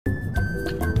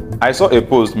I saw a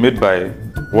post made by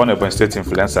one Ebonyi State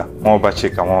influencer, Nwoba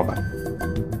Chika.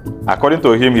 According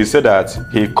to him, he said that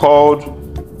he called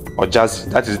Ojazzy,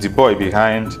 that is the boy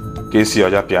behind KC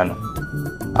Oja Piano.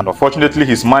 And unfortunately,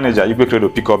 his manager, Igwe Credo,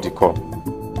 picked up the call.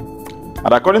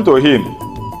 And according to him,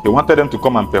 he wanted them to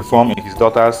come and perform in his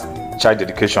daughter's child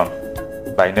dedication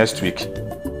by next week.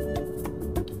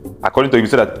 According to him, he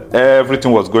said that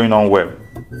everything was going on well.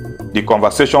 The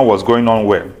conversation was going on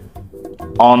well.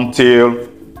 Until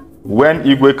when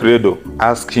Igwe Credo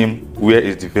asked him where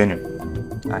is the venue,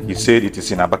 and he said it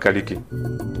is in Abakaliki,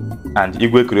 and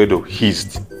Igwe Credo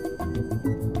hissed.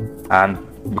 And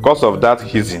because of that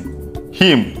hissing,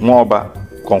 him, Nwoba,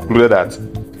 concluded that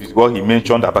it is what he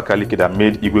mentioned Abakaliki that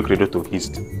made Igwe Credo to hiss,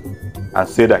 and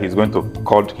said that he's going to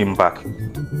call him back.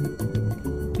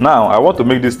 Now, I want to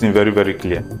make this thing very, very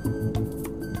clear.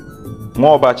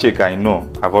 Nwoba Chika, I know,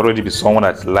 have already been someone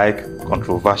that like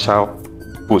controversial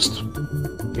posts.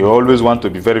 He always wants to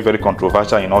be very, very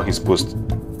controversial in all his posts.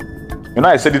 You know,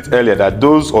 I said it earlier that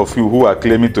those of you who are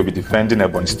claiming to be defending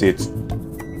Ebonyi State,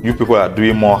 you people are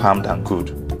doing more harm than good.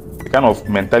 The kind of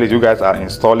mentality you guys are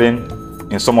installing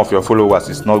in some of your followers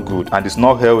is not good, and it's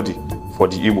not healthy for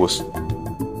the Igbos.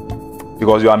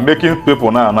 Because you are making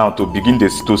people now to begin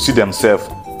to see themselves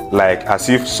like as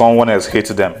if someone else hates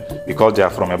them because they are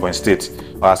from Ebonyi State,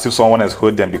 or as if someone else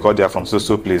hates them because they are from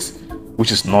so place,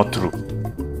 which is not true.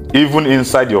 Even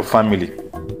inside your family,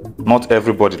 not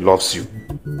everybody loves you.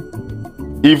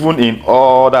 Even in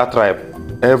other tribe,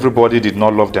 everybody did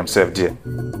not love themselves there.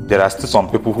 There are still some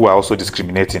people who are also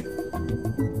discriminating.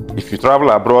 If you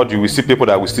travel abroad, you will see people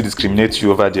that will still discriminate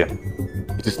you over there.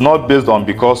 It is not based on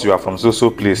because you are from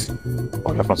so place,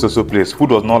 or you are from so place. Who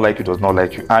does not like you does not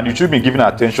like you. And you should be giving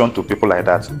attention to people like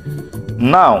that.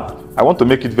 Now, I want to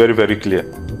make it very, very clear.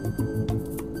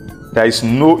 There is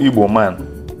no Igbo man.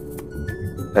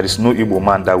 There is no Igbo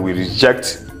man that will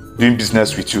reject doing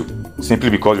business with you simply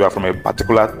because you are from a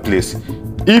particular place.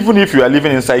 Even if you are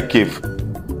living inside cave,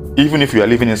 even if you are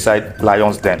living inside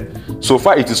lion's den, so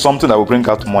far it is something that will bring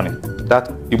out money, that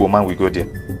Igbo man will go there.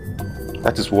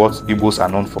 That is what Igbos are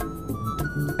known for.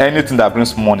 Anything that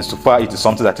brings money, so far it is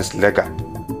something that is legal.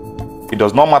 It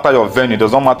does not matter your venue, it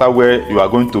does not matter where you are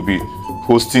going to be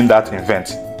hosting that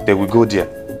event, they will go there.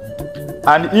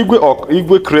 And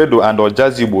Igwe Credo and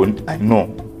Ojazzy, I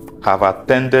know, have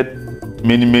attended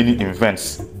many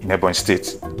events in Ebonyi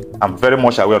State. I'm very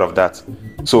much aware of that.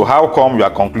 So how come you are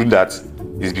concluding that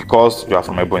it's because you are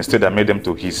from Ebonyi State that made them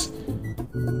to hiss?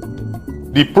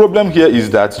 The problem here is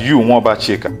that you, Nwoba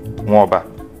Chika,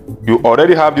 you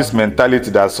already have this mentality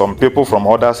that some people from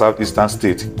other southeastern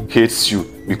states hates you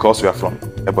because you are from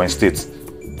Ebonyi State.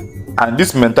 And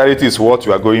this mentality is what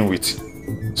you are going with.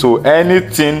 So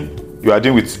anything you are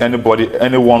doing with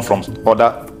anyone from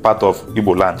other part of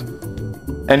Igbo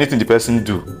land, anything the person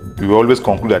do, you will always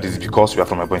conclude that it is because you are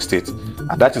from Ebonyi State.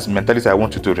 And that is mentality I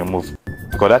want you to remove,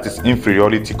 because that is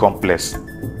inferiority complex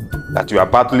that you are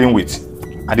battling with,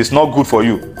 and it's not good for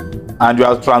you. And you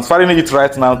are transferring it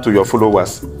right now to your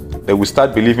followers. They will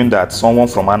start believing that someone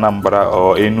from Anambra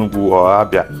or Enugu or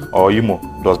Abia or Imo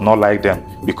does not like them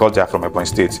because they are from Ebonyi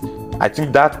State. I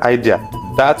think that idea,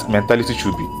 that mentality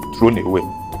should be thrown away.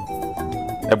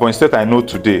 Ebonyi State, I know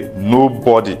today,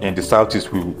 nobody in the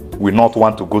southeast will not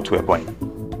want to go to Ebonyi.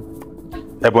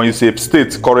 Ebonyi is a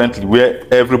state currently where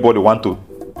everybody wants to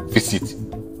visit.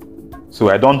 So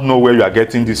I don't know where you are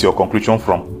getting this your conclusion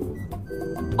from.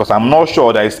 Because I'm not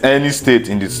sure there is any state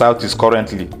in the southeast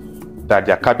currently that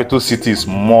their capital city is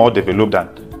more developed than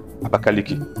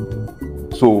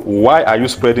Abakaliki. So why are you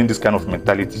spreading this kind of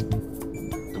mentality?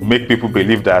 To make people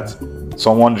believe that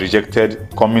someone rejected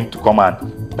come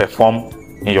and perform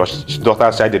in your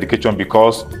daughter's child dedication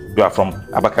because you are from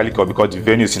Abakaliki or because the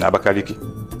venue is in Abakaliki.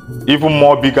 Even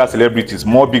more bigger celebrities,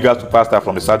 more bigger superstars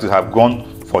from the southeast have gone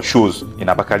for shows in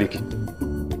Abakaliki.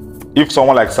 If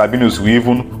someone like Sabinus will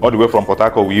even, all the way from Port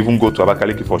Harcourt, will even go to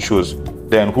Abakaliki for shows,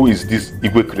 then who is this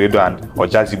Igwe Credo and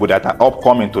Ojazzy that are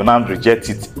upcoming to now reject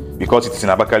it because it is in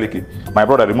Abakaliki? My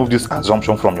brother, remove this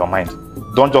assumption from your mind.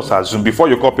 Don't just assume. Before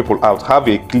you call people out, have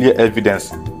a clear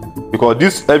evidence. Because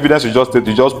this evidence you just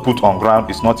put on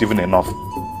ground is not even enough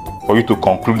for you to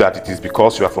conclude that it is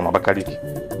because you are from Abakaliki.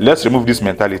 Let's remove this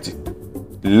mentality.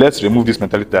 Let's remove this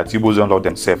mentality that Igbos don't love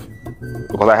themselves.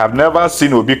 Because I have never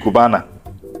seen Obi Kubana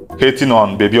hating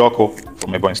on Baby Oko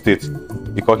from Ebonyi State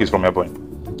because he's from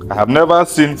Ebonyi. I have never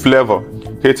seen Flavor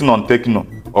hating on Tekno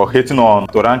or hating on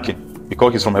Torankin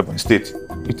because he's from Ebonyi State.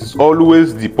 It is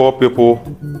always the poor people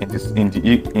in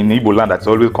Igbo land that's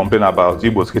always complain about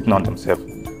Igbos hating on themselves.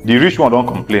 The rich one don't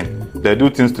complain. They do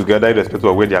things together irrespective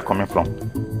of where they are coming from,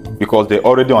 because they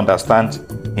already understand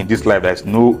in this life. There is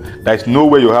no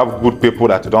way you have good people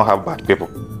that you don't have bad people.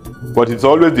 But it's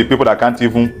always the people that can't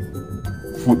even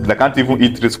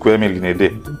eat 3 square meals in a day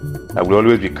that will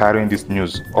always be carrying this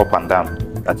news up and down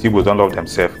that Igbos don't love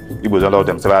themselves. Igbos don't love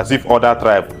themselves. As if other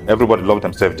tribe, everybody love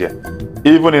themselves there.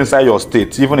 Even inside your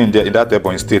state, even in that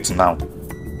Ebonyi state now,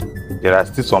 there are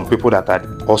still some people that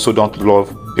also don't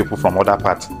love people from other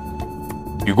parts.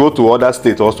 You go to other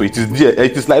states also, it is there.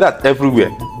 It is like that everywhere.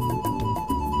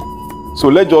 So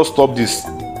let's just stop this,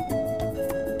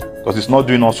 because it's not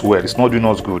doing us well. It's not doing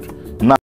us good.